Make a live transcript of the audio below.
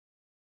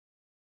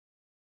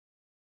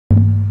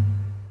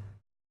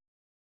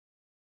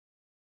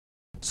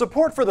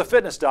Support for the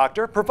Fitness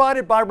Doctor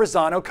provided by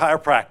Razzano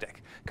Chiropractic,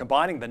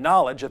 combining the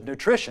knowledge of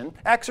nutrition,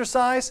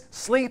 exercise,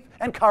 sleep,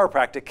 and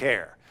chiropractic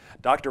care.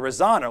 Dr.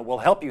 Razzano will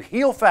help you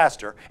heal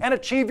faster and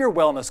achieve your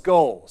wellness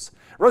goals.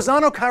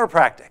 Razzano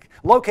Chiropractic,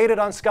 located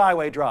on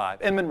Skyway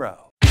Drive in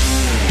Monroe.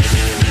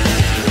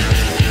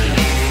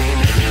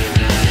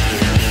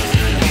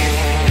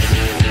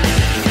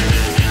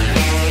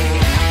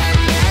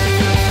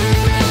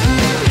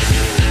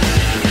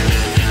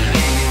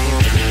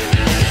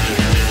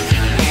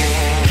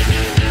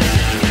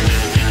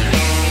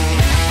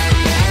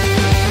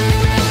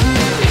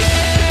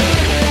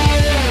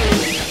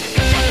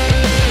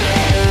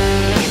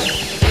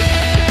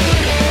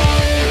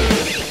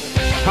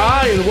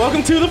 Hi, and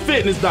welcome to The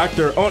Fitness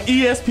Doctor on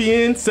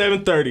ESPN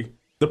 730,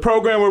 the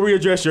program where we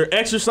address your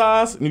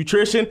exercise,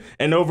 nutrition,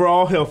 and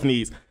overall health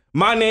needs.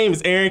 My name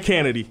is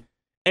Cannady,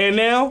 and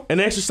now an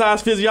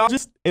exercise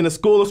physiologist in the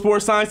School of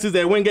Sports Sciences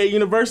at Wingate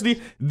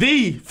University,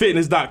 the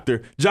Fitness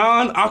Doctor,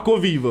 John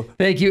Acquaviva.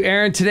 Thank you,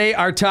 Aaron. Today,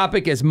 our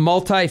topic is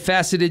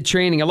multifaceted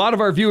training. A lot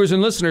of our viewers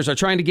and listeners are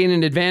trying to gain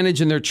an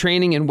advantage in their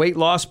training and weight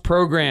loss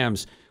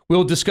programs.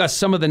 We'll discuss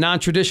some of the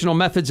non-traditional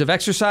methods of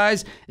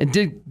exercise and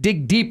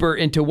dig deeper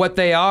into what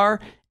they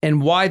are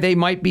and why they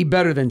might be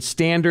better than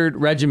standard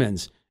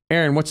regimens.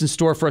 Aaron, what's in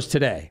store for us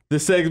today?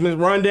 This segment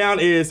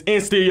rundown is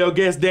in-studio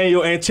guest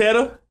Daniel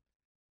Ancheta,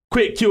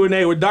 quick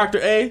Q&A with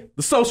Dr. A,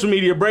 the social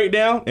media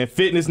breakdown, and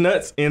fitness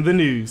nuts in the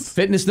news.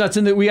 Fitness nuts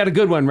in the we got a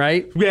good one,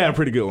 right? We had a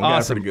pretty good one.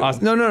 Awesome.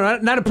 No,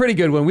 not a pretty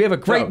good one. We have a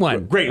great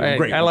one. Great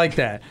one. I like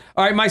that.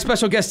 All right, my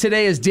special guest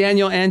today is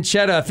Daniel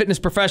Ancheta, a fitness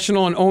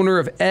professional and owner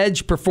of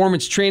Edge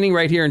Performance Training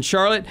right here in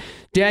Charlotte.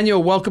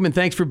 Daniel, welcome and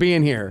thanks for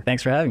being here.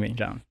 Thanks for having me,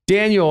 John.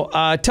 Daniel,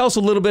 tell us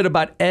a little bit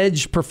about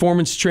Edge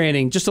Performance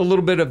Training, just a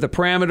little bit of the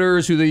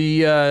parameters, who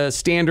the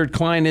standard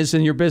client is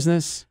in your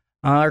business.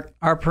 Our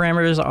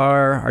parameters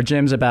are our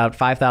gym's about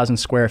 5,000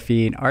 square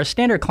feet. Our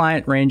standard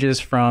client ranges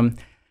from,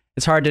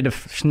 it's hard to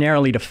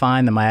narrowly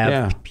define them. I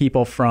have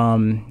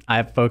I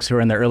have folks who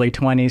are in their early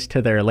 20s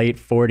to their late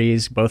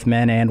 40s, both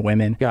men and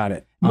women. Got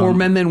it. More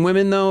men than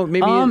women, though,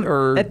 maybe?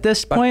 Or at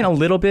this point, a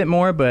little bit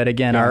more, but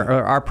again,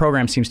 our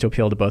program seems to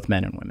appeal to both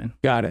men and women.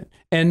 Got it.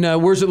 And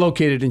where's it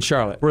located in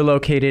Charlotte? We're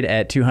located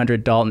at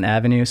 200 Dalton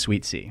Avenue,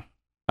 Suite C.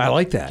 I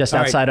like that. Just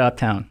outside of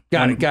Uptown.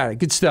 Got it.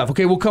 Good stuff.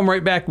 Okay, we'll come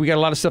right back. We got a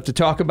lot of stuff to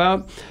talk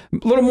about.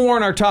 A little more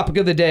on our topic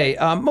of the day.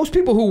 Most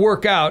people who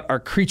work out are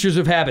creatures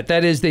of habit.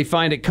 That is, they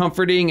find it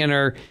comforting and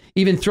are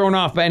even thrown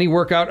off by any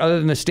workout other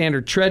than the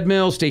standard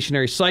treadmill,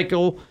 stationary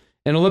cycle,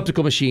 and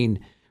elliptical machine.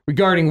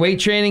 Regarding weight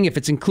training, if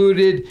it's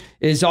included,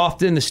 is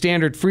often the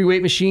standard free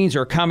weight machines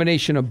or a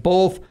combination of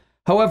both.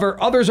 However,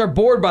 others are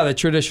bored by the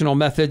traditional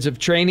methods of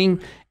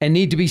training and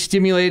need to be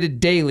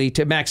stimulated daily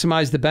to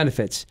maximize the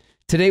benefits.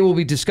 Today, we'll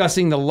be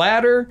discussing the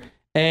latter,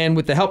 and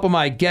with the help of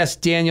my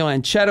guest, Daniel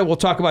Ancheta, we'll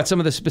talk about some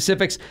of the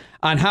specifics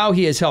on how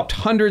he has helped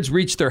hundreds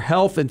reach their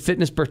health and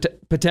fitness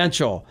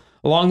potential.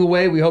 Along the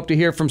way, we hope to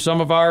hear from some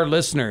of our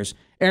listeners.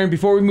 Aaron,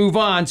 before we move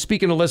on,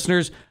 speaking of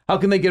listeners, how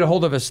can they get a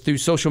hold of us through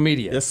social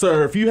media? Yes,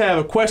 sir. If you have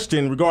a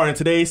question regarding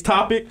today's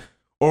topic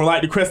or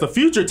like to request a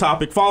future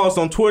topic, follow us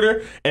on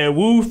Twitter at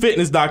Woo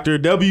Fitness Doctor,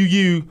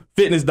 WU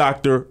Fitness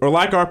Doctor, or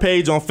like our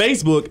page on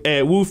Facebook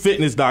at Woo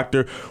Fitness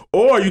Doctor,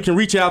 or you can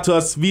reach out to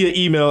us via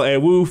email at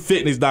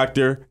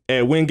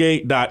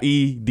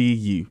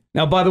woofitnessdoctor@wingate.edu.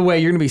 Now, by the way,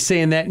 you're going to be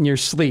saying that in your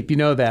sleep. You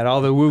know that. All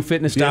the Woo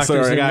Fitness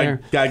Doctors in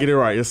there. Got to get it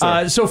right. Yes,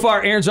 sir. So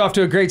far, Aaron's off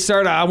to a great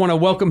start. I want to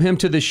welcome him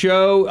to the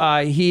show.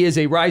 He is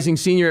a rising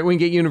senior at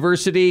Wingate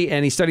University,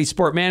 and he studies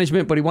sport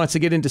management, but he wants to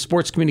get into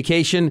sports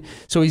communication.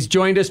 So he's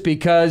joined us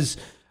because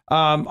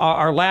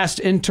our last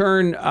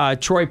intern,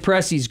 Troy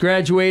Press, he's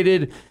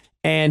graduated,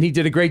 and he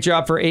did a great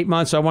job for 8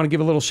 months. So I want to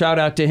give a little shout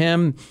out to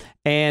him.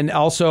 And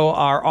also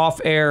our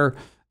off-air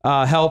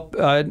help,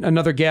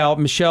 another gal,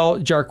 Michelle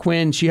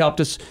Jarquin, she helped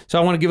us. So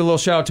I want to give a little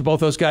shout out to both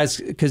those guys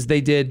because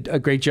they did a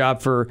great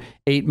job for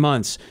 8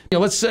 months.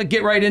 Let's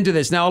get right into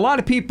this. Now, a lot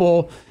of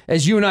people,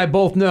 as you and I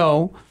both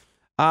know,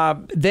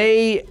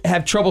 they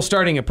have trouble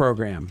starting a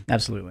program.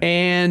 Absolutely.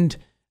 And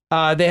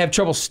they have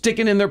trouble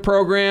sticking in their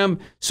program.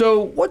 So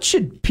what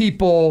should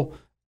people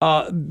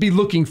be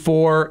looking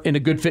for in a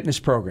good fitness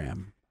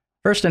program?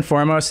 First and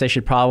foremost, they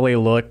should probably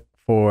look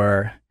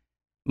at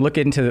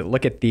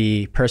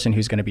the person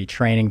who's going to be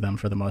training them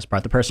for the most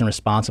part, the person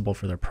responsible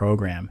for their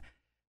program.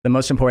 The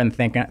most important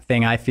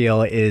thing I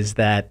feel is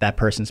that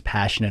person's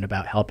passionate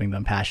about helping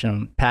them,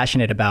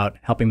 passionate about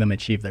helping them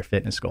achieve their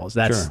fitness goals.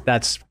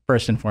 That's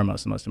first and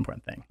foremost the most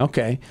important thing.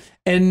 Okay.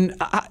 And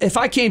if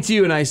I came to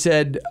you and I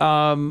said,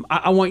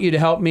 I want you to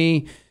help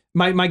me,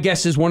 my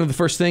guess is one of the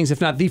first things, if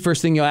not the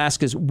first thing you'll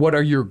ask is, what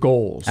are your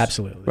goals?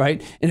 Absolutely.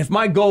 Right? And if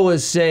my goal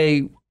is,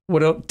 say,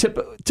 what a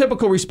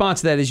typical response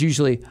to that is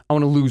usually, I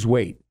want to lose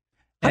weight.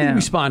 How do you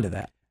respond to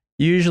that?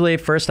 Usually,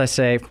 first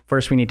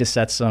we need to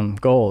set some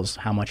goals.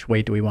 How much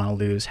weight do we want to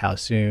lose? How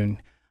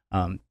soon?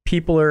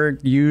 People are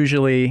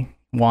usually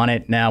want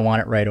it now,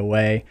 want it right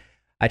away.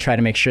 I try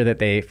to make sure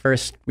that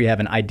we have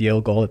an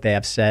ideal goal that they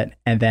have set.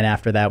 And then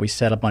after that, we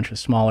set a bunch of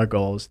smaller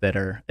goals that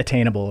are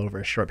attainable over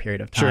a short period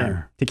of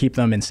time to keep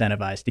them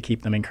incentivized, to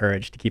keep them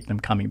encouraged, to keep them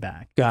coming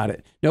back. Got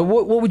it. Now,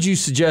 what would you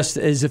suggest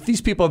is if these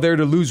people are there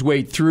to lose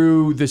weight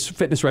through this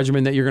fitness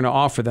regimen that you're going to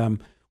offer them,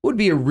 what would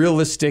be a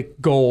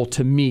realistic goal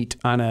to meet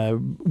on a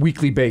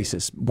weekly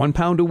basis? 1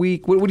 pound a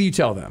week? What do you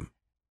tell them?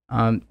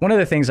 One of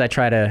the things I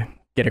try to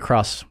get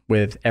across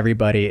with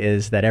everybody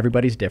is that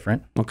everybody's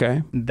different.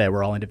 Okay. That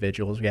we're all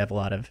individuals.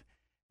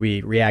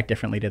 We react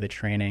differently to the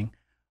training.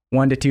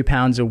 1 to 2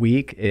 pounds a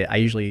week. I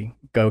usually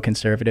go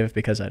conservative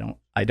because I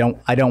don't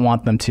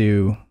want them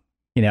to,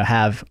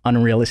 have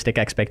unrealistic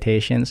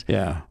expectations.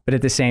 Yeah. But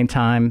at the same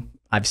time,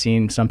 I've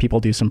seen some people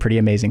do some pretty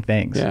amazing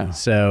things. Yeah.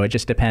 So it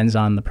just depends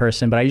on the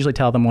person. But I usually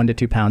tell them 1 to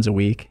 2 pounds a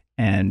week,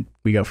 and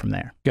we go from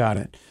there. Got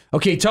it.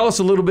 Okay, tell us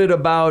a little bit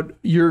about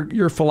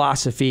your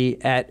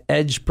philosophy at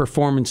Edge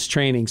Performance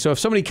Training. So if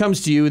somebody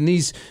comes to you and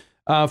these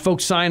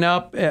folks sign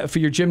up for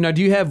your gym, now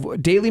do you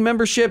have daily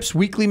memberships,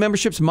 weekly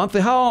memberships,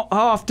 monthly? How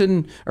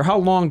often or how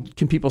long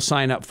can people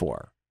sign up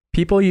for?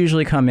 People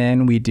usually come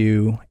in. We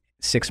do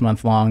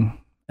 6-month-long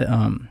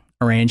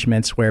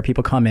arrangements where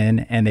people come in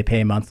and they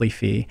pay a monthly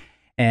fee,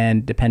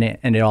 and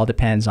it all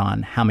depends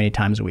on how many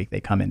times a week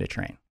they come in to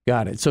train.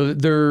 Got it. So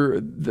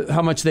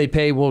how much they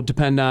pay will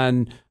depend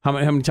on how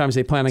many times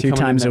they plan on coming in.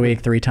 2 times a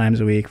week, 3 times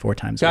a week, 4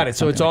 times a week. Got it.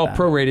 So it's all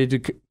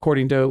prorated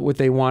according to what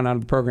they want out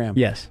of the program.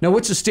 Yes. Now,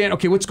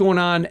 what's going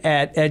on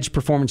at Edge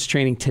Performance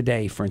Training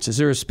today, for instance? Is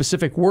there a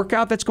specific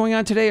workout that's going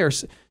on today or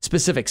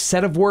specific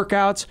set of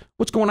workouts?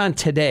 What's going on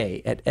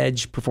today at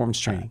Edge Performance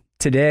Training?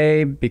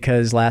 Today,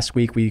 because last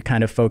week we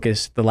kind of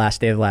focused, the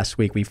last day of last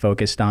week, we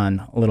focused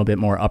on a little bit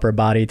more upper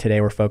body.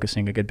 Today, we're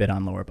focusing a good bit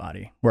on lower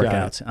body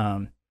workouts.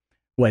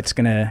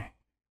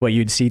 What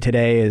you'd see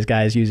today is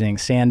guys using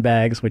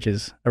sandbags, which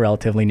is a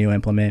relatively new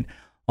implement.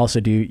 Also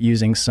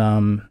using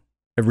some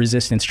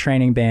resistance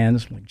training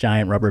bands, like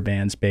giant rubber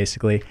bands,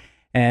 basically.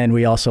 And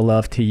we also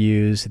love to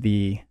use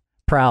the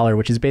Prowler,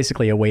 which is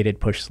basically a weighted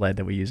push sled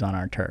that we use on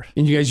our turf.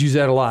 And you guys use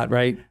that a lot,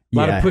 right? A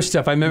lot of push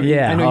stuff. I know you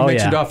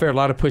mentioned off air, a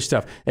lot of push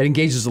stuff. It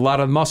engages a lot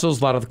of muscles,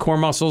 a lot of the core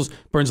muscles,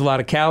 burns a lot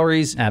of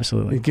calories.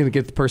 Absolutely. It's going to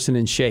get the person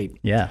in shape.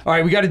 Yeah. All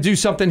right, we got to do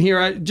something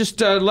here. Just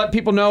let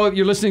people know if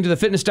you're listening to The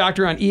Fitness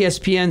Doctor on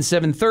ESPN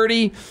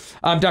 730.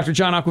 I'm Dr.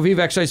 John Acquaviva,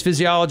 exercise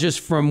physiologist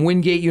from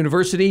Wingate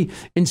University.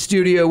 In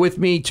studio with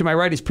me to my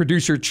right is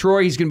producer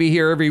Troy. He's going to be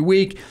here every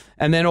week.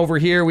 And then over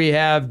here we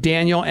have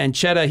Daniel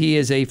Ancheta. He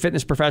is a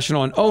fitness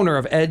professional and owner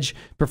of Edge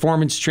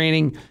Performance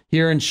Training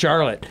here in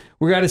Charlotte.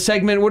 We got a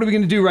segment. What are we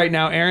going to do right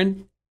now,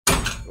 Aaron?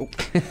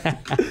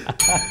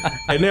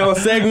 And now a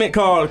segment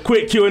called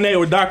Quick Q&A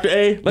with Dr.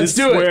 A. Let's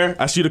do it. Where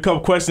I shoot a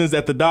couple questions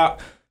at the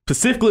doc,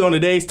 specifically on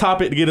today's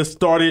topic to get us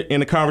started in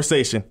the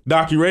conversation.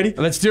 Doc, you ready?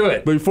 Let's do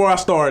it. But before I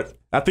start,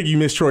 I think you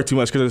missed Troy too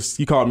much because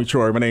you called me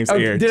Troy. My name's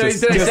Aaron.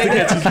 Just to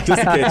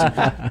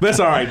catch you. That's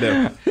all right,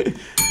 though.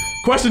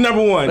 Question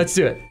number 1. Let's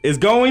do it. Is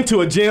going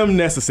to a gym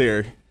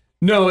necessary?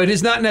 No, it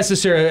is not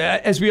necessary.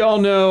 As we all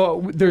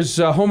know, there's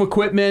home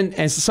equipment,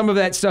 and some of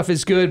that stuff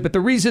is good. But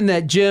the reason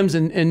that gyms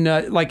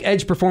and like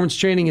Edge Performance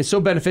Training is so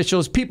beneficial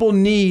is people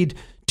need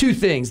 2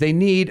 things. They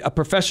need a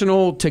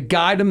professional to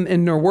guide them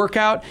in their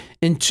workout,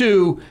 and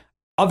 2,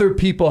 other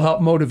people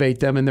help motivate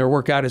them in their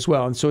workout as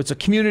well. And so it's a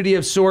community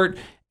of sort,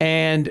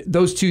 and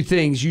those 2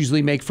 things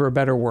usually make for a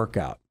better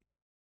workout.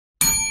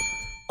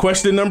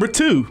 Question number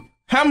 2.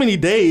 How many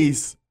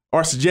days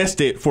are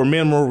suggested for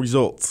minimal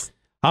results?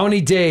 How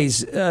many days?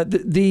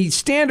 The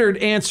standard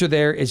answer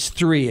there is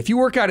 3. If you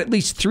work out at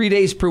least 3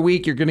 days per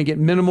week, you're going to get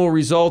minimal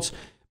results.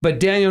 But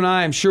Daniel and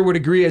I, I'm sure, would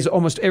agree, as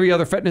almost every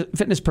other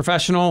fitness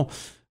professional,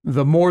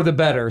 the more the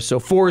better. So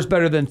 4 is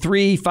better than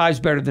 3, 5 is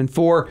better than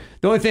 4.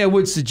 The only thing I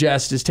would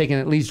suggest is taking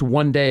at least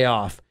 1 day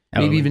off.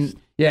 Maybe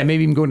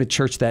even going to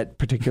church that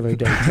particular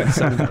day.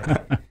 A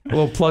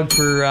little plug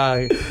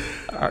for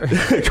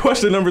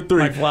Question number 3.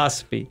 my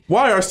philosophy.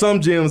 Why are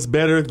some gyms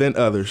better than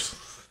others?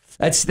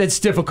 That's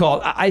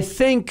difficult. I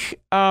think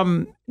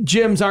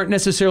gyms aren't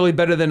necessarily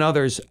better than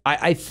others.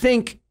 I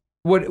think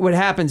what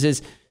happens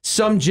is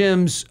some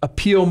gyms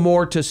appeal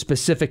more to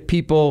specific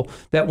people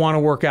that want to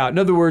work out. In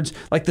other words,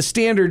 like the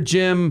standard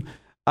gym,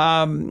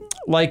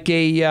 like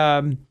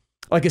a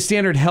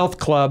standard health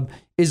club,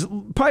 is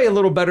probably a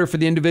little better for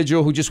the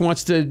individual who just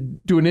wants to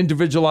do an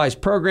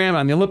individualized program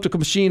on the elliptical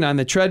machine, on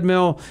the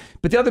treadmill.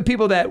 But the other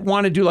people that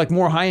want to do like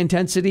more high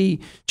intensity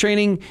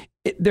training,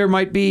 there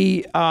might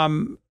be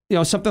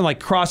something like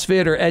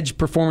CrossFit or Edge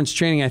Performance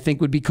Training, I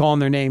think, would be calling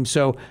their name.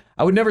 So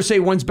I would never say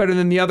one's better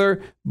than the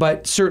other,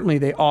 but certainly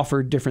they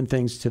offer different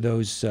things to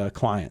those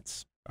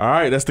clients. All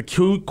right, that's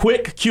the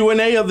quick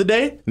Q&A of the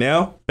day.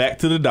 Now, back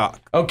to the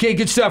doc. Okay,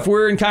 good stuff.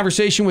 We're in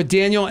conversation with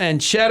Daniel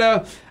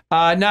Ancheta.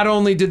 Not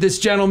only did this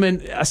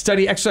gentleman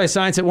study exercise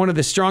science at one of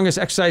the strongest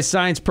exercise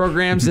science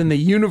programs in the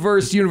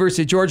universe,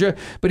 University of Georgia,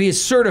 but he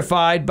is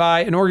certified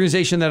by an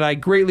organization that I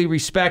greatly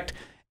respect,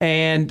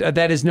 and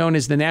that is known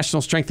as the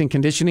National Strength and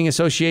Conditioning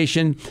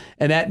Association,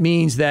 and that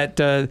means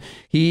that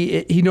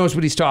he knows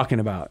what he's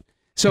talking about.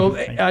 So,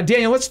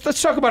 Daniel, let's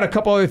talk about a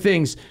couple other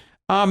things.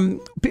 A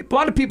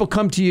lot of people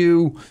come to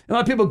you, a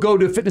lot of people go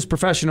to fitness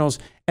professionals,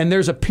 and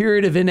there's a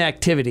period of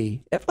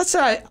inactivity. Let's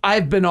say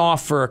I've been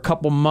off for a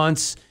couple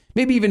months,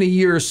 maybe even a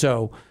year or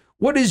so.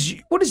 What is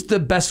the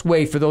best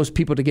way for those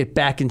people to get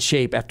back in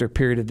shape after a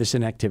period of this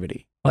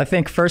inactivity? Well, I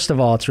think first of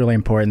all, it's really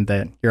important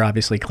that you're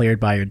obviously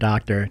cleared by your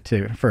doctor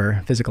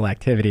for physical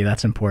activity.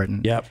 That's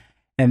important. Yep.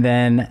 And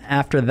then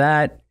after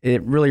that,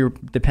 it really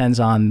depends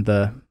on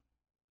the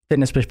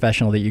fitness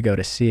professional that you go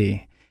to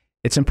see.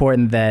 It's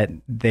important that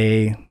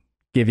they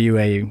give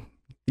you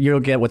you'll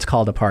get what's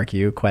called a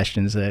PARQ,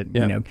 questions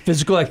that,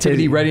 physical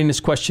activity readiness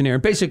questionnaire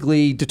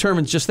basically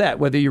determines just that,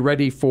 whether you're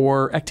ready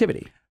for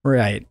activity.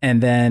 Right.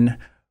 And then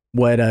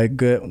what I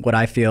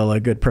feel a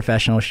good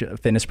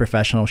fitness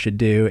professional should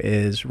do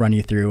is run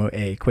you through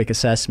a quick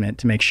assessment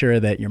to make sure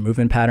that your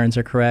movement patterns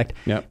are correct.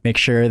 Yep. Make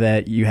sure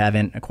that you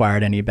haven't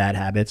acquired any bad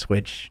habits,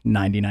 which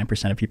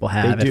 99% of people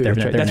have. They do.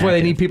 That's why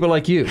they need people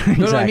like you.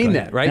 Exactly. No, I mean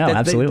that, right? No,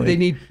 absolutely. They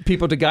need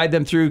people to guide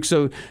them through.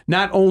 So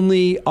not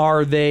only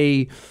are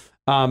they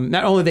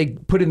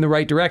put in the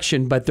right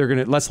direction, but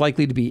they're less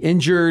likely to be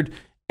injured,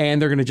 and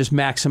they're going to just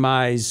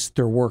maximize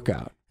their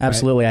workout.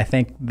 Absolutely. Right? I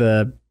think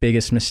the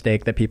biggest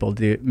mistake that people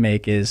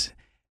make is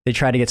they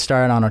try to get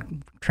started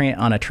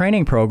on a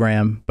training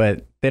program,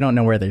 but they don't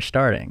know where they're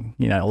starting.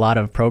 A lot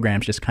of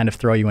programs just kind of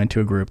throw you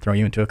into a group, throw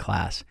you into a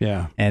class,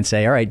 and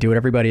say, all right, do what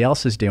everybody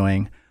else is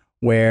doing,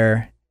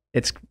 where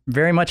it's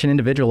very much an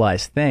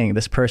individualized thing.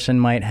 This person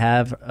might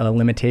have a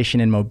limitation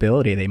in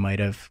mobility. They might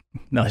have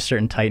a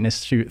certain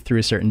tightness through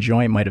a certain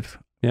joint might have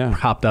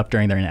popped up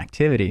during their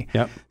inactivity.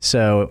 Yep.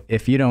 So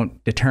if you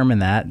don't determine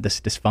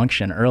this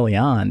dysfunction early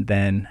on,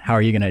 then how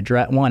are you going to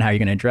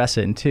address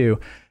it? And two,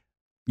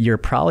 you're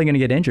probably going to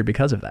get injured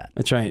because of that.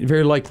 That's right.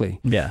 Very likely.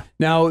 Yeah.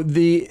 Now,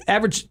 the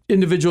average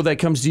individual that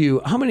comes to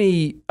you, how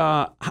many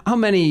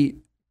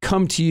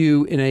come to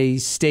you in a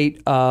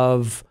state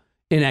of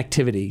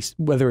inactivity,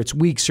 whether it's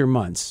weeks or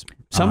months?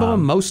 Some of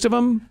them, most of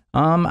them?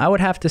 I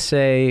would have to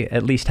say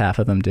at least half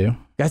of them do.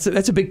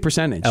 That's a big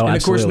percentage. Oh, and absolutely.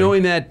 Of course,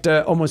 knowing that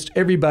almost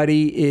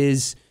everybody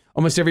is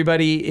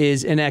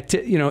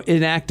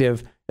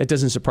inactive, that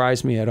doesn't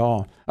surprise me at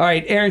all. All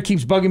right, Aaron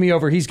keeps bugging me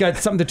over. He's got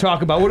something to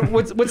talk about.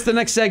 What's the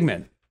next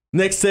segment?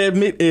 Next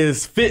segment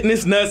is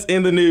Fitness Nuts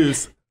in the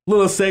News.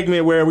 Little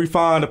segment where we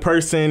find a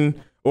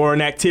person or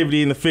an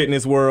activity in the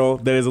fitness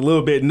world that is a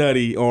little bit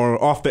nutty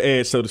or off the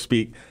edge, so to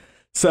speak.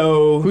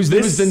 So who's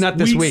the nut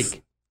this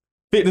week?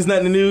 Fitness Nut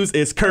in the News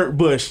is Kurt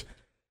Busch.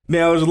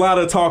 Now, there's a lot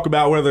of talk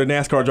about whether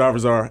NASCAR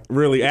drivers are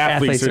really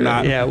athletes or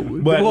not. Yeah,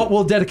 but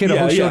we'll dedicate a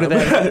whole show to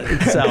that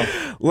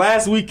itself.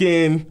 Last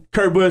weekend,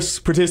 Kurt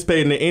Busch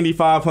participated in the Indy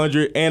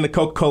 500 and the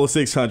Coca-Cola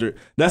 600.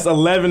 That's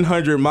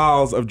 1,100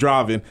 miles of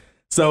driving.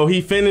 So he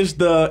finished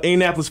the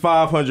Indianapolis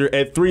 500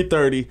 at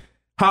 3:30,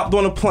 hopped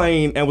on a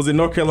plane, and was in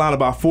North Carolina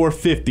by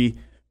 4:50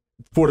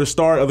 for the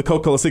start of the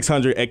Coca-Cola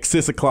 600 at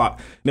 6 o'clock.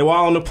 Now,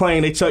 while on the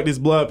plane, they checked his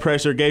blood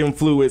pressure, gave him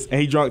fluids,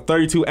 and he drank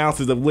 32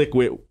 ounces of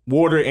liquid,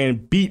 water,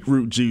 and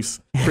beetroot juice.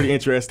 Pretty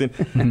interesting.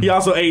 He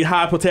also ate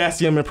high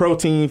potassium and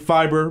protein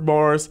fiber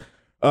bars,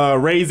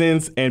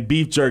 raisins, and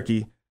beef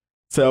jerky.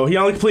 So he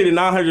only completed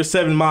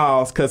 907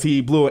 miles because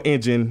he blew an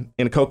engine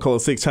in the Coca-Cola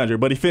 600,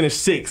 but he finished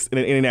 6th in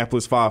the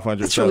Indianapolis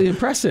 500. That's really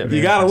impressive.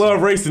 You gotta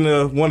love racing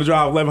to want to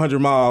drive 1,100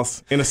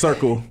 miles in a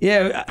circle.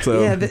 Yeah.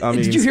 So,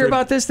 did you hear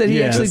about this, that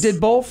he actually did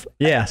both?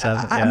 Yes.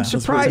 I'm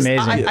surprised.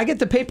 I get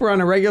the paper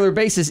on a regular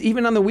basis,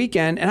 even on the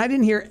weekend, and I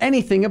didn't hear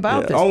anything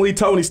about this. Only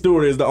Tony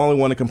Stewart is the only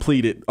one to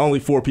complete it.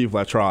 Only 4 people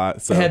have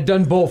tried. So. Had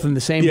done both in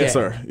the same day.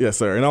 Yes,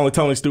 sir. And only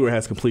Tony Stewart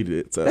has completed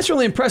it. So. That's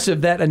really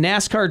impressive that a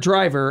NASCAR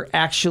driver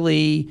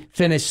actually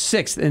finished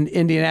 6th in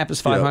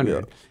Indianapolis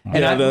 500.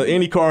 Yeah, the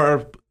Indy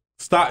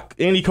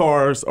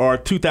cars are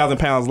 2,000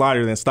 pounds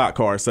lighter than stock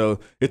cars,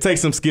 so it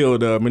takes some skill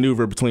to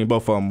maneuver between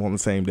both of them on the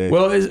same day.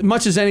 Well, as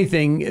much as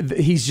anything,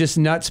 he's just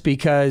nuts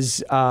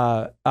because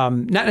not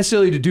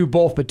necessarily to do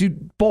both, but do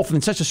both in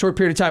such a short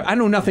period of time. I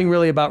know nothing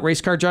really about race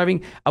car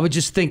driving. I would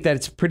just think that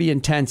it's pretty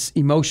intense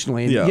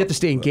emotionally, and you have to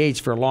stay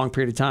engaged for a long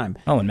period of time.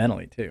 Oh, and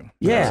mentally too.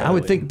 Yeah, Absolutely. I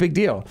would think big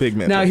deal. Big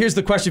mental. Now, here's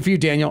the question for you,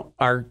 Daniel.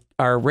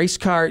 Our race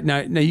car, now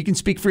you can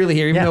speak freely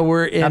here, even though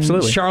we're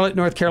in Charlotte,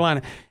 North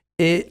Carolina.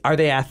 Are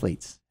they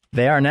athletes?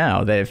 They are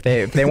now. If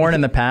they weren't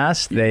in the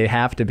past, they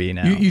have to be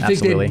now. You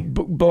think they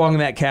belong in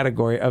that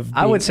category of?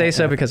 I would say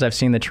so because I've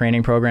seen the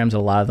training programs a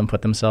lot of them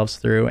put themselves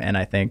through, and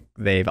I think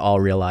they've all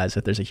realized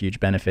that there's a huge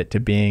benefit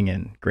to being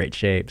in great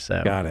shape.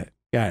 So Got it.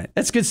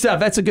 That's good stuff.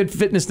 That's a good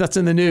Fitness Nuts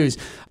in the News.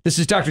 This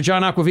is Dr.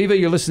 John Acquaviva.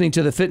 You're listening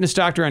to The Fitness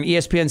Doctor on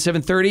ESPN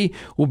 730.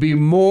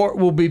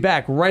 We'll be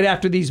back right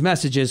after these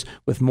messages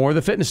with more of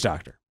The Fitness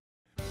Doctor.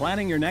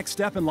 Planning your next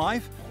step in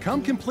life?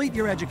 Come complete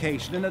your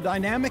education in a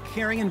dynamic,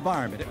 caring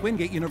environment at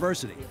Wingate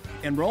University.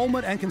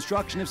 Enrollment and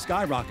construction have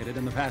skyrocketed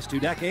in the past 2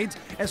 decades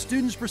as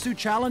students pursue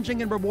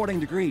challenging and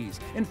rewarding degrees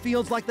in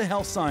fields like the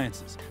health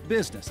sciences,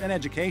 business, and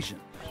education.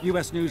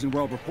 U.S. News &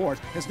 World Report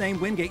has named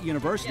Wingate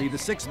University the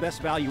 6th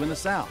best value in the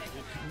South.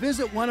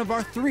 Visit one of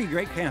our 3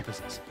 great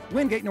campuses,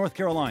 Wingate, North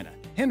Carolina,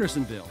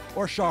 Hendersonville,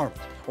 or Charlotte,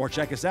 or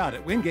check us out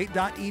at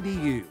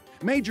wingate.edu.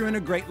 Major in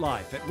a great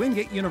life at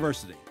Wingate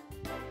University.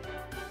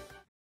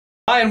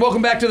 Hi, and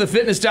welcome back to the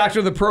Fitness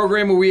Doctor, the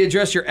program where we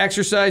address your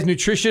exercise,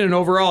 nutrition, and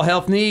overall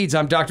health needs.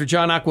 I'm Dr.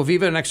 John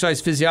Acquaviva, an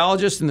exercise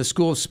physiologist in the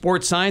School of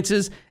Sports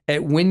Sciences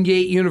at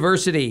Wingate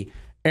University.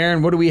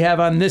 Aaron, what do we have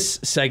on this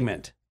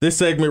segment? This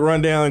segment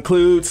rundown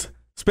includes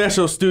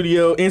special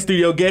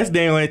in-studio guest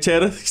Daniel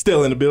Ancheta,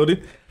 still in the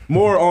building.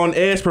 More on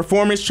edge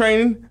performance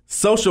training,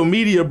 social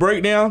media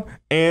breakdown,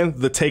 and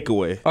the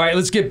takeaway. All right,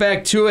 let's get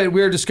back to it.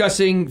 We're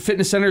discussing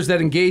fitness centers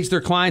that engage their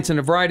clients in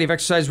a variety of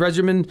exercise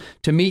regimen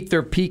to meet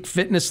their peak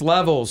fitness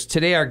levels.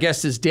 Today, our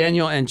guest is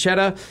Daniel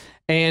Ancheta.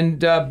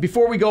 And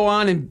before we go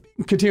on and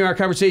continue our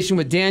conversation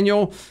with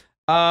Daniel,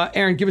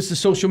 Aaron, give us the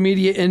social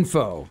media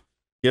info.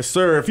 Yes,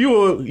 sir. If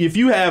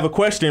you have a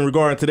question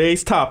regarding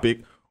today's topic,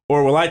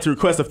 or would like to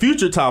request a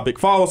future topic,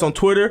 follow us on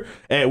Twitter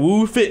at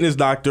Woo Fitness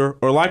Doctor,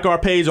 or like our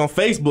page on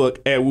Facebook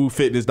at Woo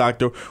Fitness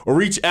Doctor, or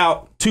reach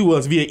out to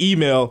us via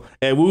email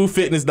at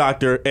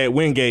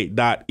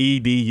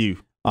woofitnessdoctor@wingate.edu.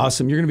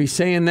 Awesome. You're going to be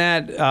saying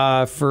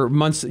that for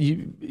months.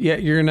 You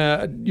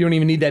don't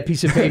even need that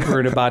piece of paper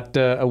in about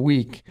a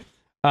week.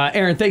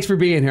 Aaron, thanks for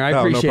being here. I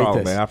appreciate no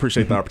problem, this. Man. I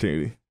appreciate the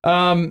opportunity.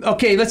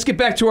 Okay, let's get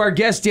back to our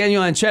guest,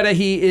 Daniel Ancheta.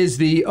 He is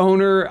the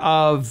owner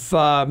of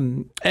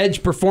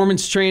Edge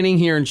Performance Training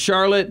here in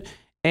Charlotte.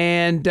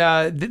 And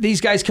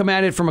these guys come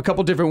at it from a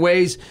couple different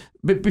ways.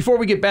 But before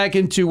we get back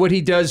into what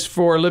he does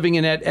for a living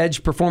in at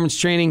Edge Performance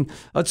Training,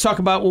 let's talk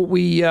about what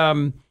we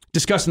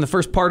discussed in the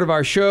first part of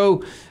our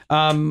show.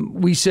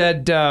 We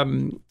said,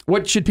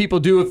 what should people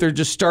do if they're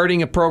just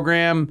starting a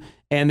program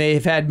and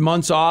they've had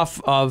months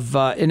off of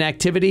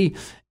inactivity?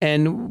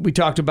 And we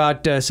talked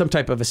about some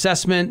type of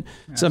assessment,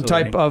 some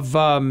type of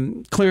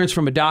clearance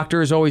from a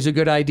doctor is always a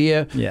good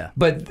idea. Yeah.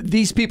 But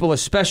these people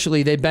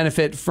especially, they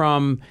benefit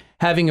from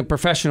having a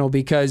professional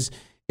because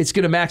it's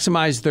going to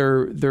maximize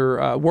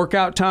their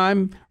workout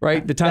time,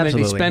 right? The time that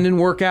they spend in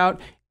workout.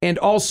 And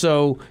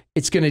also,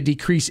 it's going to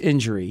decrease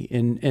injury.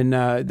 And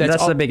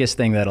that's the biggest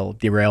thing that'll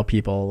derail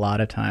people a lot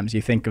of times.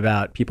 You think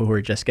about people who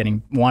are just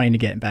wanting to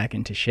get back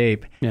into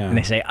shape. Yeah. And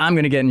they say, I'm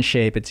going to get in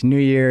shape. It's New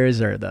Year's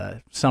or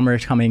the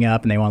summer's coming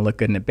up and they want to look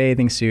good in a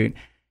bathing suit.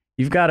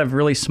 You've got a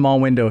really small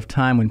window of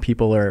time when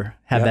people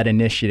have that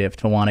initiative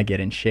to want to get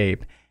in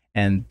shape.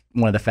 And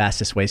one of the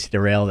fastest ways to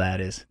derail that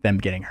is them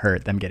getting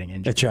hurt, them getting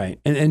injured. That's right.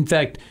 And in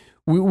fact,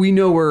 we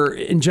know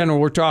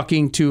we're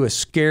talking to a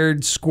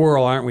scared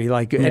squirrel, aren't we?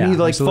 Like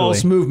any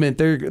false movement,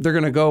 they're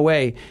going to go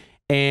away.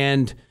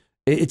 And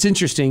it's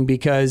interesting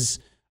because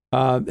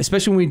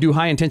especially when we do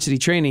high intensity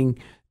training,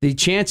 the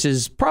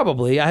chances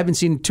probably, I haven't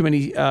seen too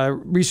many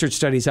research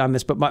studies on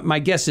this, but my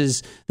guess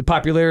is the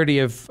popularity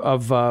of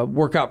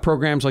workout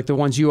programs like the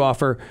ones you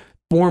offer,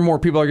 more and more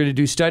people are going to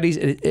do studies,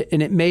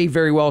 and it may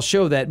very well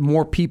show that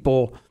more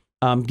people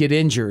get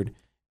injured.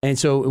 And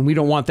we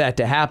don't want that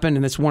to happen.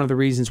 And that's one of the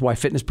reasons why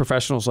fitness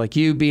professionals like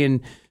you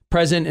being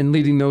present and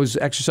leading those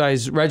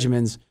exercise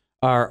regimens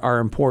are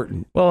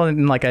important. Well,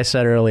 and like I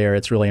said earlier,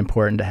 it's really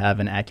important to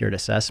have an accurate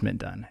assessment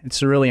done.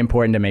 It's really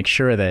important to make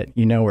sure that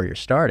you know where you're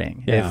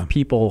starting. Yeah. If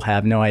people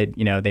have no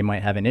idea, they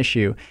might have an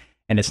issue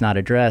and it's not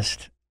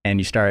addressed, and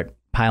you start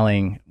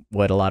piling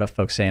what a lot of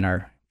folks say in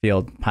our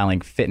field,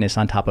 piling fitness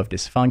on top of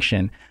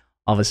dysfunction,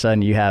 all of a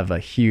sudden you have a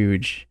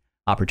huge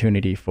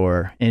opportunity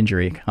for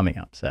injury coming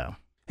up. So.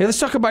 Hey, let's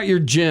talk about your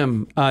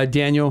gym,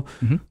 Daniel.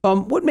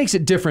 Mm-hmm. What makes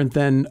it different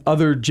than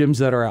other gyms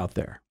that are out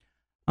there?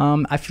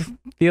 I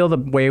feel the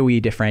way we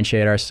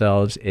differentiate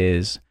ourselves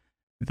is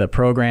the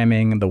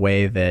programming, the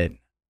way that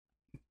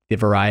the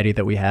variety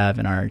that we have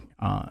in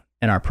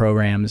our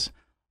programs.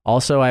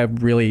 Also, I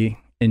really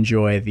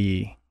enjoy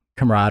the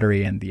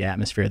camaraderie and the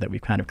atmosphere that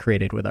we've kind of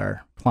created with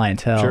our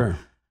clientele. Sure.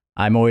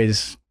 I'm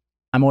always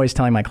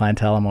telling my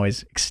clientele, I'm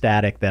always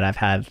ecstatic that I've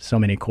had so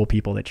many cool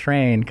people to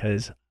train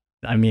because,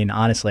 I mean,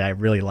 honestly, I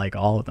really like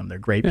all of them. They're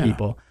great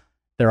people.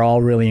 They're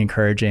all really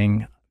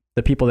encouraging.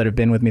 The people that have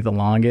been with me the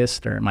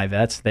longest, or my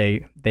vets,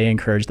 they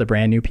encourage the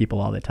brand new people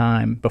all the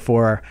time.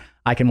 Before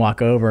I can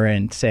walk over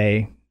and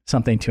say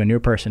something to a new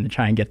person to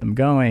try and get them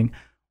going,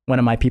 one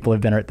of my people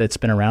that's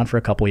been around for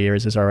a couple of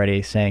years is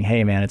already saying,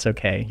 "Hey, man, it's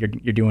okay.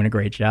 You're doing a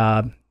great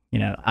job.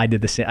 I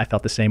did the same. I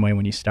felt the same way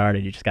when you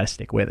started. You just got to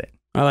stick with it."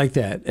 I like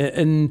that.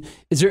 And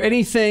is there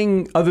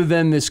anything other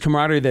than this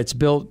camaraderie that's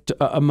built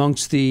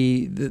amongst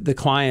the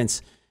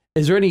clients?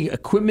 Is there any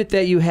equipment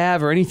that you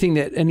have, or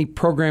any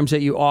programs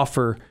that you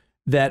offer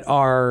that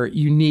are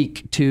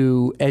unique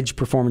to Edge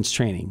Performance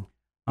Training?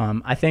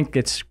 I think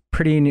it's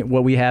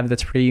what we have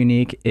that's pretty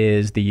unique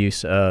is the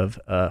use of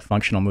a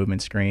functional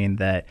movement screen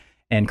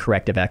and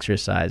corrective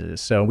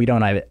exercises. So we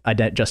don't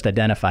just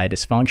identify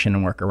dysfunction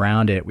and work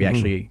around it. We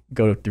actually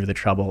go through the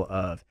trouble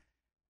of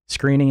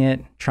screening it,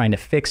 trying to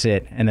fix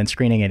it, and then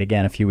screening it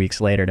again a few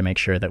weeks later to make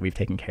sure that we've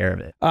taken care of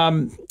it.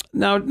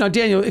 Now,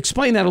 Daniel,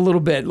 explain that a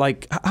little bit.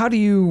 Like, what do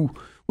you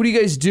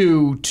guys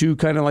do to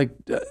kind of like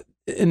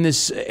in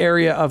this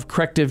area of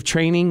corrective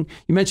training?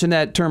 You mentioned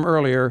that term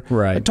earlier.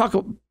 Right.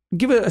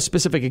 Give a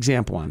specific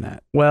example on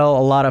that. Well, a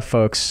lot of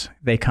folks,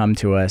 they come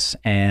to us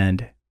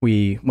and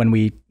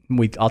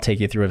I'll take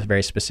you through a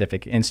very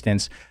specific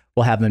instance.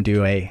 We'll have them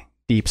do a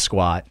deep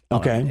squat.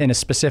 Okay. In a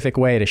specific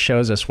way, it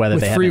shows us whether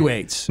with they have free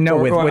weights. No,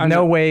 with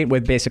no weight,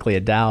 with basically a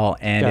dowel,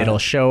 and it'll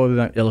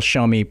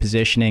show me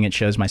positioning. It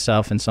shows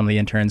myself and some of the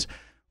interns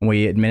when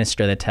we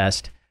administer the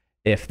test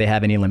if they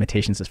have any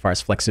limitations as far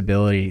as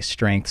flexibility,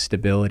 strength,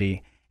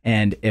 stability,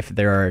 and if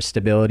there are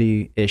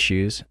stability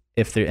issues.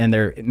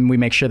 We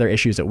make sure they're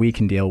issues that we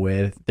can deal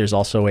with. There's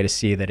also a way to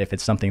see that if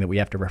it's something that we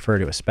have to refer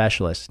to a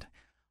specialist,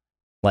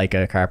 like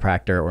a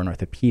chiropractor or an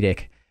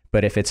orthopedic.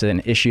 But if it's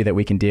an issue that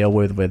we can deal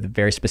with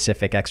very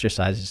specific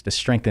exercises to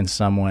strengthen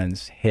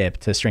someone's hip,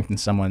 to strengthen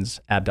someone's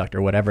abductor,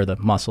 whatever the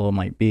muscle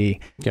might be,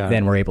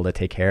 then we're able to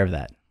take care of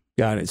that.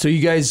 Got it. So you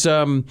guys,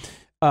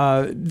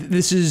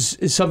 this is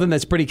something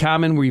that's pretty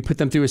common where you put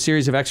them through a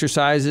series of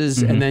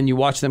exercises and then you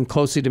watch them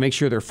closely to make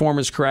sure their form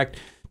is correct.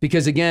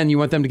 Because again, you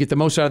want them to get the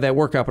most out of that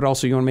workout, but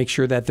also you want to make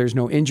sure that there's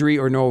no injury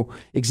or no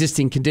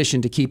existing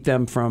condition to keep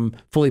them from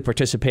fully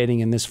participating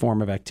in this form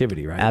of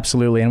activity, right?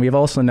 Absolutely. And we've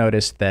also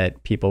noticed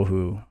that people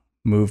who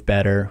move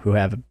better, who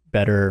have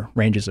better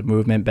ranges of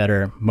movement,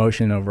 better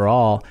motion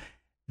overall,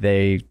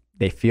 they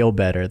feel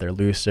better, they're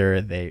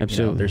looser,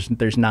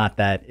 there's not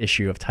that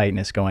issue of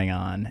tightness going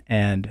on,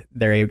 and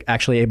they're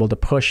actually able to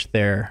push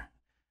their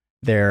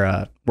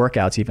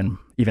workouts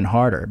even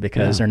harder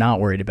because they're not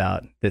worried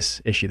about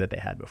this issue that they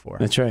had before.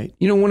 That's right.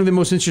 You know, one of the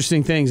most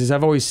interesting things is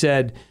I've always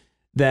said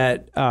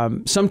that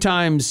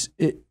sometimes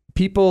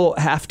people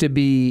have to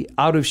be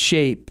out of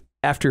shape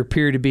after a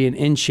period of being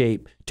in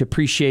shape to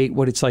appreciate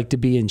what it's like to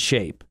be in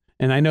shape.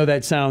 And I know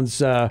that sounds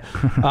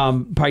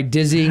probably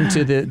dizzying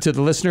to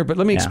the listener, but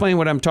let me explain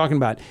what I'm talking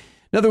about.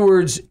 In other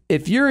words,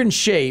 if you're in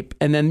shape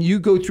and then you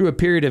go through a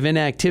period of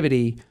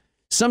inactivity,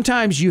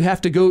 sometimes you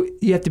have to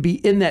be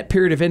in that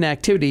period of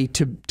inactivity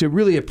to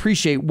really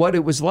appreciate what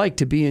it was like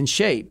to be in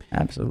shape.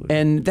 Absolutely.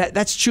 And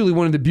that's truly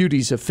one of the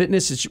beauties of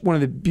fitness. It's one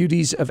of the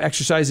beauties of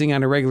exercising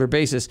on a regular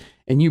basis.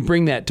 And you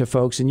bring that to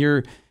folks, and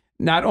you're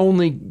not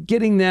only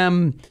getting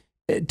them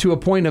to a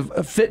point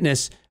of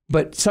fitness,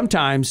 but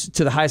sometimes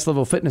to the highest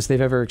level of fitness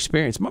they've ever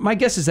experienced. My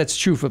guess is that's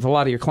true for a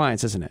lot of your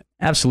clients, isn't it?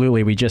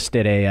 Absolutely. We just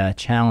did a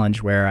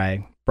challenge where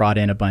I brought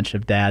in a bunch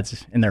of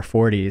dads in their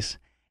 40s,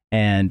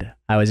 and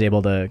I was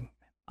able to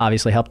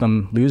obviously help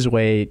them lose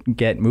weight,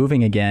 get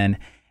moving again.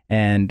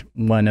 And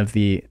once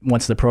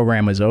the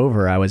program was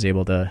over, I was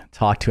able to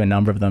talk to a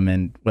number of them,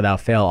 and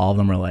without fail, all of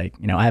them were like,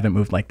 I haven't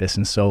moved like this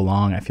in so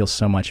long. I feel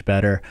so much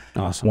better.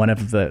 Awesome. One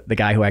of the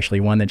guy who actually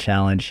won the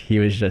challenge, he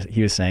was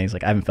saying, he's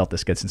like, I haven't felt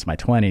this good since my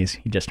 20s.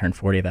 He just turned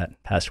 40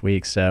 that past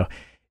week. So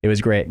it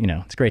was great.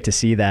 It's great to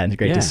see that. And it's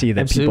great to see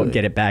that people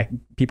get it back.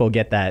 People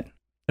get that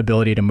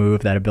ability to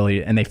move, that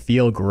ability, and they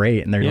feel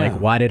great, and they're like,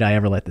 why did I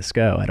ever let this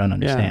go? I don't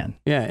understand.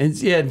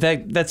 In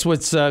fact, that's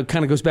what's kind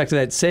of goes back to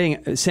that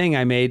saying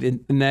I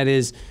made, and that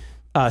is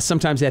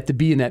sometimes they have to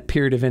be in that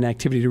period of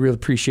inactivity to really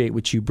appreciate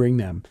what you bring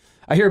them.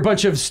 I hear a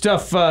bunch of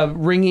stuff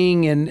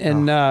ringing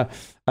and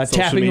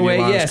tapping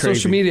away.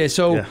 Social media.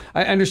 So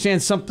I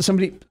understand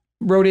somebody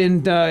wrote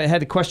in,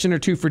 had a question or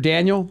two for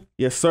Daniel.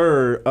 Yes,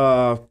 sir.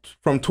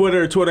 From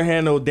Twitter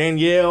handle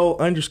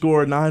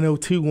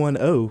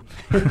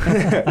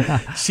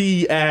Danielle_90210.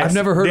 She asked, I've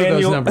never heard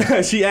of those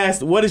numbers. She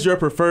asked, what is your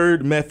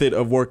preferred method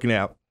of working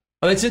out?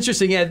 Oh, that's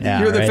interesting.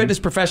 You're the fitness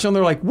professional. And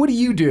they're like, what do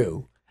you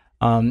do?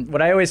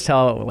 What I always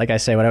tell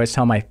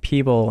my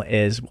people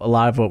is a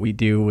lot of what we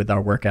do with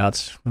our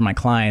workouts with my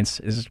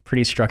clients is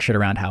pretty structured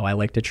around how I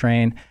like to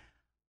train.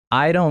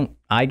 I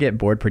get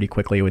bored pretty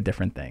quickly with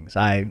different things.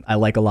 I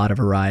like a lot of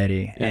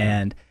variety.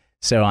 And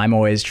so I'm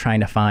always trying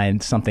to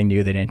find something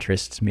new that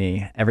interests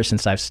me. Ever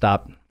since I've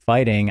stopped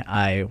fighting,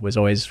 I was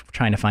always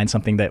trying to find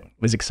something that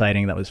was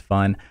exciting, that was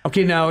fun.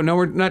 Okay, no,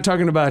 we're not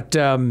talking about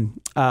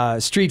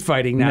street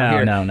fighting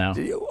now. No.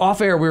 Off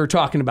air, we were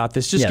talking about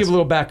this. Just give a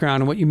little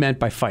background on what you meant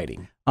by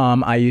fighting.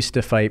 I used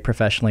to fight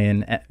professionally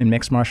in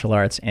mixed martial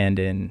arts and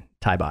in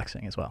Thai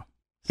boxing as well.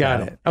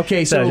 Got it.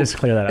 Okay, so just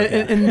clear that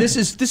up. And this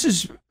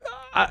is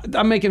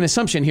I'm making an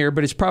assumption here,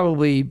 but it's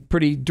probably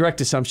pretty direct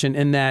assumption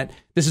in that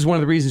this is one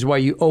of the reasons why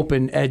you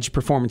opened Edge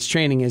Performance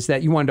Training, is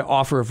that you wanted to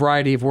offer a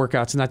variety of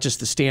workouts, not just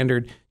the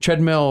standard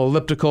treadmill,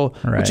 elliptical,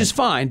 which is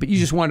fine, but you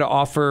just wanted to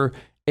offer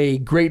a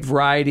great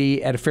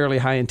variety at a fairly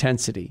high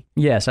intensity.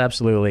 Yes,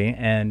 absolutely.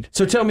 And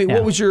so tell me,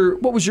 what was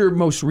your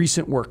most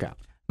recent workout?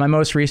 My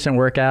most recent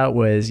workout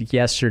was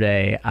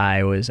yesterday.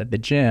 I was at the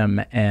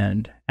gym,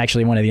 and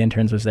actually one of the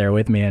interns was there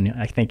with me, and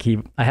I think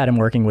I had him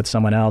working with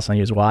someone else, and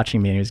he was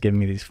watching me, and he was giving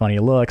me these funny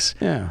looks.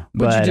 Yeah.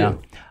 What'd you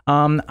do?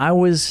 I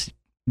was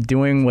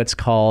doing what's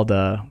called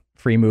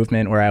free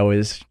movement, where I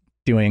was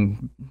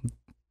doing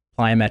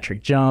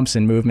plyometric jumps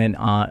and movement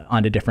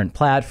onto different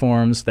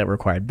platforms that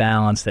required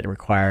balance, that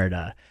required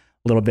a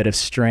little bit of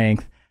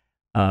strength.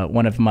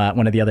 One of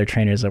the other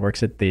trainers that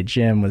works at the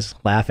gym was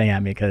laughing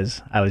at me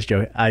because I was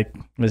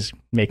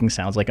making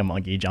sounds like a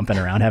monkey, jumping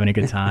around, having a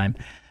good time.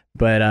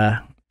 But I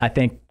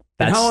think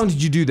that's... And how long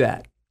did you do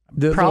that?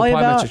 Probably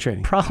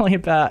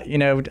about,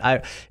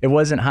 it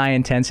wasn't high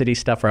intensity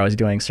stuff where I was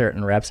doing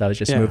certain reps. I was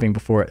just moving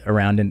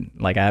around, and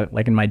like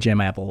in my gym,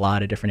 I have a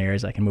lot of different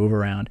areas I can move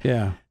around.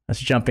 Yeah. I was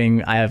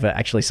jumping. I have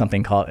actually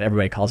something called,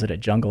 everybody calls it a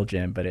jungle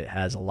gym, but it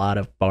has a lot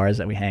of bars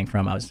that we hang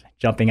from. I was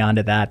jumping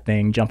onto that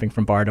thing, jumping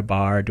from bar to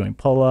bar, doing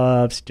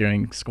pull-ups,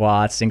 doing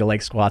squats, single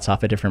leg squats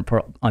off of different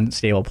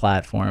unstable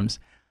platforms.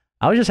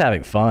 I was just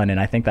having fun, and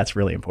I think that's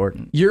really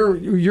important.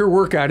 Your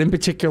workout in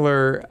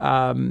particular,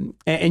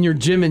 and your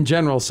gym in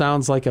general,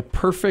 sounds like a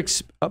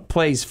perfect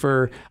place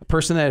for a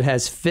person that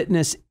has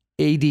fitness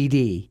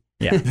ADD.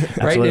 Yeah, right?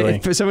 absolutely.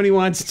 If somebody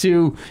wants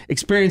to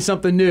experience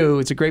something new,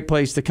 it's a great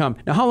place to come.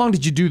 Now, how long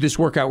did you do this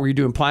workout? Were you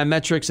doing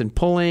plyometrics and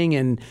pulling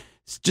and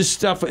just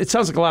stuff? It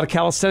sounds like a lot of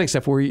calisthenic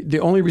stuff where the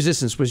only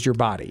resistance was your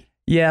body.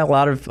 Yeah, a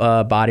lot of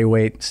body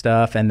weight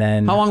stuff. And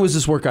then... How long was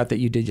this workout that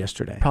you did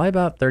yesterday? Probably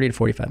about 30 to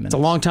 45 minutes. It's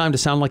a long time to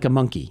sound like a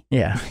monkey.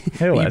 Yeah,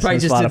 it was. You probably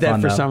just did that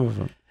for though. some of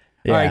them.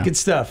 Yeah. All right, good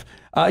stuff.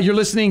 You're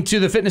listening to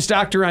The Fitness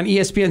Doctor on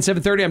ESPN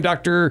 730. I'm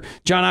Dr.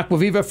 John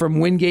Acquaviva from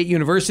Wingate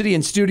University.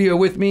 In studio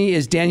with me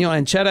is Daniel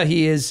Ancheta.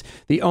 He is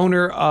the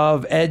owner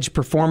of Edge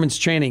Performance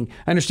Training.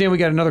 I understand we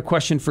got another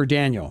question for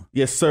Daniel.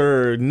 Yes,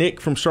 sir. Nick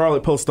from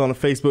Charlotte posted on the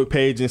Facebook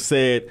page and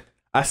said,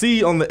 I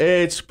see on the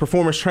Edge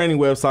Performance Training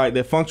website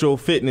that functional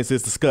fitness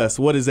is discussed.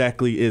 What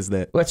exactly is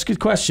that? Well, that's a good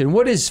question.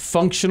 What is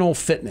functional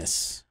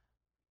fitness?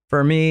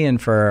 For me and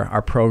for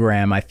our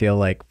program, I feel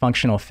like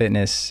functional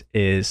fitness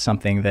is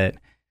something that,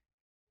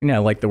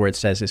 like the word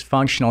says, is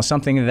functional,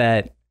 something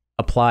that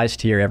applies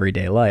to your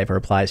everyday life or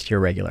applies to your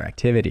regular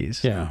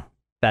activities. Yeah.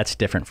 That's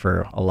different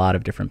for a lot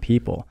of different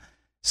people.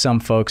 Some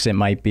folks, it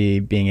might be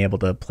being able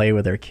to play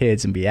with their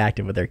kids and be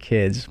active with their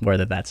kids,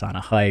 whether that's on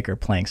a hike or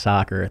playing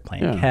soccer or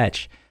playing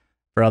catch.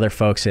 For other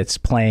folks, it's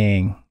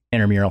playing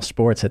intramural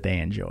sports that they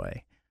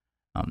enjoy.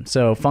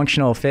 So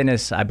functional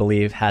fitness, I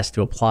believe, has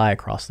to apply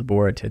across the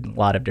board to a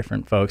lot of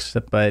different folks.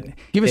 But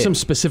give us some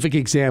specific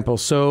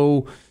examples.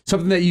 So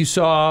something that you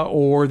saw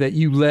or that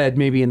you led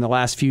maybe in the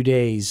last few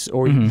days,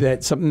 or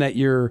that something that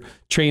your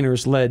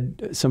trainers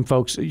led some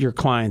folks, your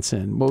clients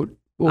in. What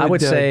I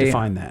would say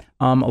define that?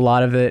 A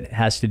lot of it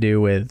has to do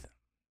with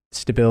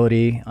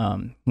stability,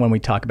 when we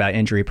talk about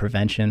injury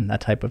prevention,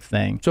 that type of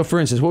thing. So for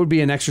instance, what would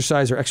be an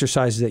exercise or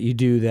exercises that you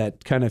do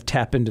that kind of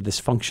tap into this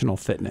functional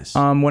fitness?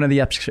 One of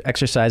the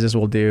exercises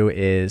we'll do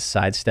is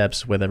side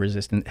steps with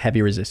a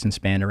heavy resistance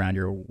band around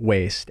your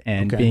waist,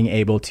 and being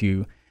able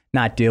to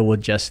not deal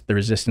with just the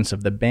resistance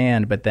of the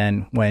band, but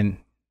then when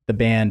the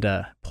band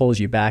pulls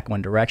you back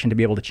one direction, to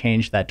be able to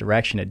change that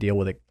direction to deal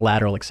with a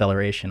lateral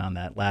acceleration on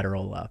that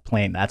lateral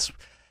plane. That's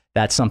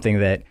something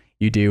that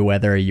you do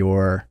whether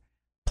you're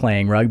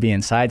playing rugby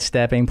and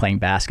sidestepping, playing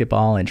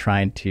basketball and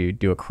trying to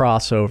do a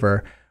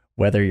crossover,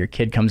 whether your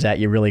kid comes at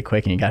you really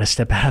quick and you got to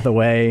step out of the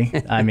way.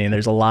 I mean,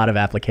 there's a lot of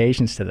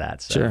applications to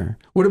that. So. Sure.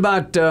 What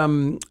about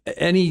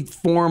any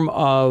form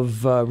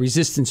of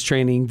resistance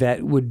training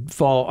that would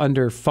fall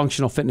under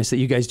functional fitness that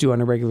you guys do on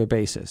a regular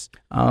basis?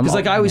 Because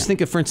I always think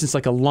of, for instance,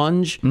 like a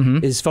lunge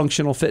is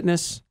functional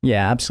fitness.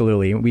 Yeah,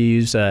 absolutely. We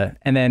use, and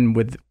then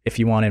if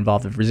you want to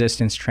involve the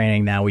resistance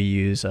training, now we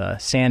use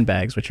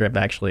sandbags, which have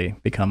actually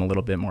become a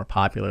little bit more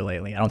popular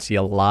lately. I don't see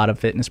a lot of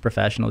fitness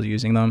professionals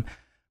using them,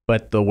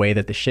 but the way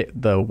that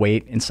the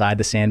weight inside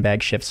the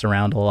sandbag shifts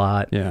around a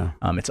lot. Yeah.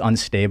 It's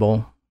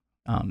unstable.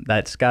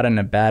 That's gotten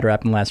a bad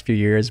rap in the last few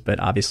years, but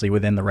obviously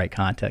within the right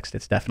context,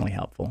 it's definitely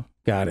helpful.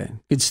 Got it.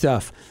 Good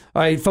stuff.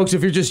 All right, folks,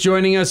 if you're just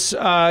joining us,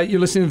 you're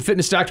listening to The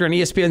Fitness Doctor on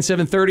ESPN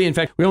 730. In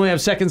fact, we only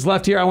have seconds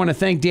left here. I want to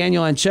thank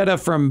Daniel Ancheta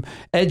from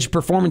Edge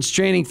Performance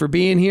Training for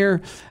being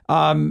here.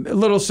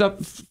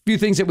 Few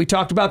things that we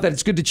talked about, that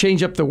it's good to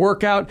change up the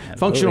workout. Absolutely.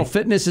 Functional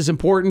fitness is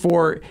important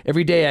for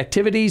everyday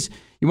activities.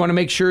 You want to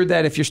make sure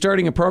that if you're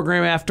starting a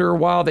program after a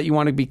while, that you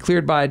want to be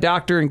cleared by a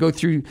doctor and go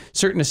through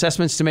certain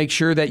assessments to make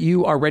sure that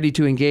you are ready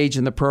to engage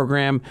in the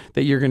program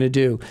that you're going to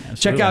do. Absolutely.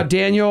 Check out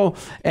Daniel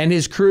and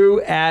his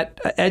crew at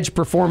Edge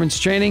Performance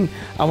Training.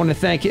 I want to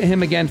thank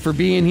him again for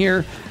being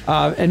here.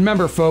 And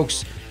remember,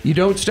 folks, you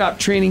don't stop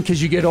training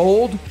because you get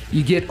old.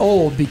 You get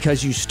old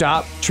because you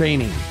stop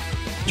training.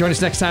 Join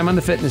us next time on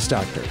The Fitness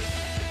Doctor.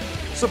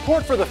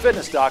 Support for The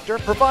Fitness Doctor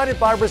provided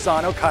by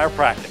Razzano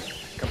Chiropractic,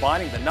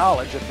 combining the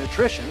knowledge of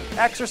nutrition,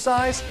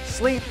 exercise,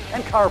 sleep,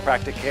 and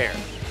chiropractic care.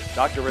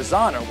 Dr.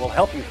 Razzano will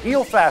help you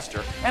heal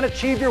faster and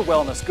achieve your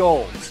wellness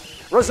goals.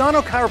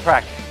 Razzano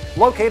Chiropractic,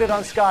 located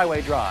on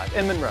Skyway Drive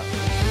in Monroe.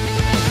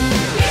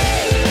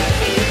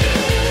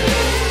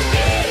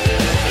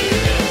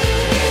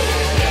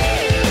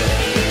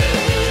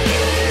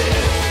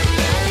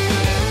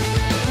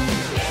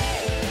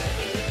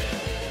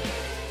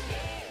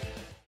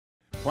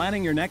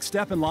 Planning your next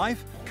step in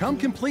life? Come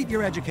complete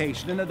your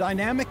education in a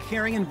dynamic,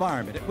 caring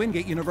environment at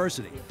Wingate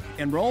University.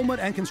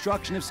 Enrollment and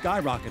construction have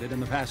skyrocketed in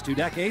the past 2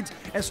 decades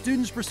as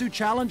students pursue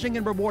challenging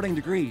and rewarding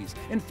degrees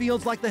in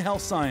fields like the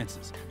health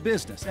sciences,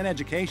 business, and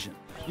education.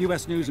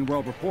 U.S. News &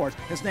 World Report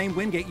has named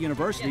Wingate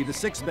University the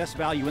 6th best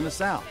value in the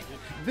South.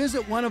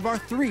 Visit one of our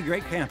 3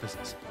 great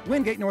campuses,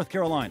 Wingate, North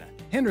Carolina,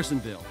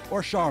 Hendersonville,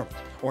 or Charlotte,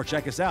 or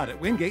check us out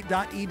at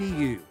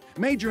wingate.edu.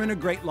 Major in a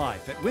great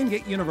life at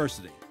Wingate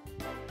University.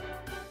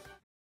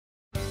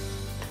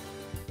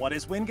 What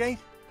is Wingate?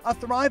 A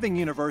thriving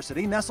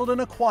university nestled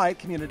in a quiet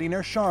community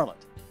near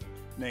Charlotte.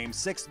 Named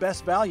 6th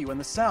best value in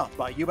the South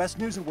by U.S.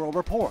 News & World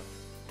Report.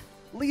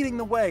 Leading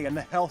the way in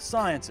the health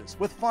sciences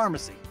with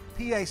pharmacy,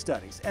 PA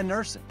studies, and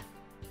nursing.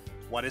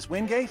 What is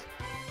Wingate?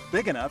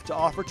 Big enough to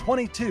offer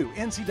 22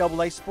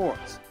 NCAA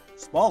sports.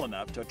 Small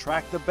enough to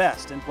attract the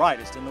best and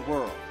brightest in the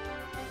world.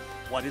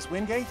 What is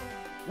Wingate?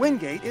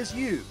 Wingate is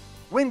you.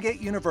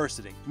 Wingate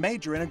University.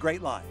 Major in a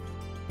great life.